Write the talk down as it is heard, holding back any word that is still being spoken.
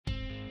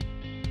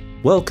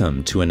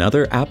Welcome to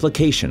another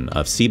application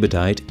of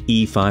CPD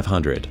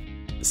E500.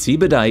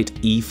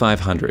 CPD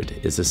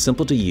E500 is a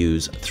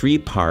simple-to-use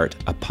 3-part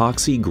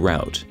epoxy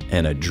grout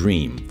and a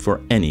dream for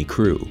any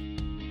crew.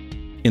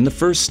 In the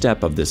first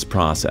step of this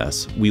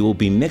process, we will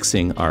be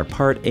mixing our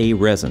Part A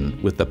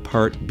resin with the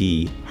Part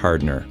B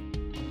hardener.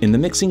 In the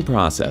mixing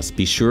process,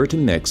 be sure to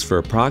mix for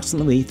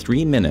approximately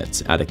 3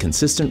 minutes at a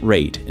consistent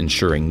rate,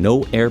 ensuring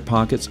no air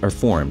pockets are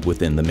formed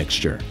within the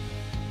mixture.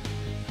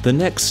 The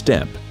next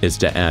step is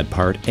to add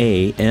Part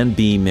A and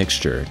B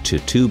mixture to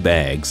 2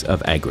 bags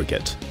of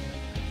aggregate.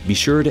 Be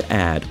sure to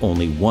add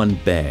only 1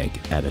 bag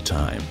at a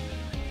time.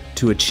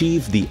 To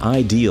achieve the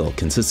ideal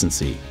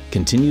consistency,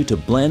 continue to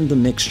blend the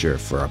mixture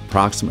for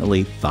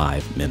approximately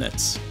 5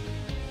 minutes.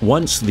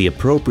 Once the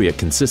appropriate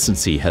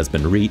consistency has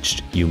been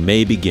reached, you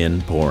may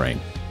begin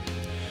pouring.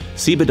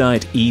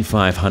 CPD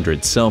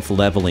E500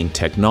 self-leveling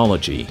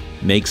technology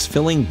makes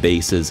filling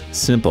bases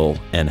simple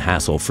and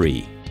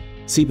hassle-free.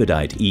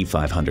 CPD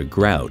E500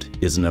 grout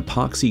is an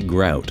epoxy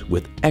grout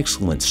with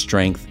excellent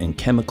strength and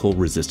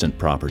chemical-resistant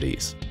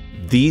properties.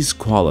 These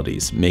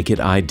qualities make it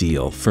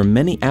ideal for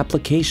many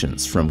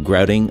applications, from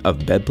grouting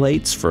of bed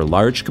plates for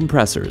large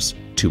compressors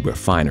to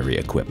refinery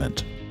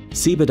equipment.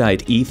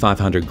 CPD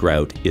E500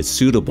 grout is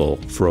suitable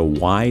for a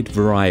wide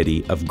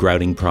variety of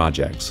grouting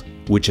projects,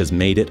 which has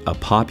made it a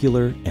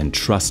popular and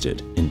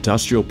trusted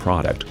industrial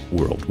product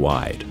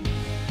worldwide.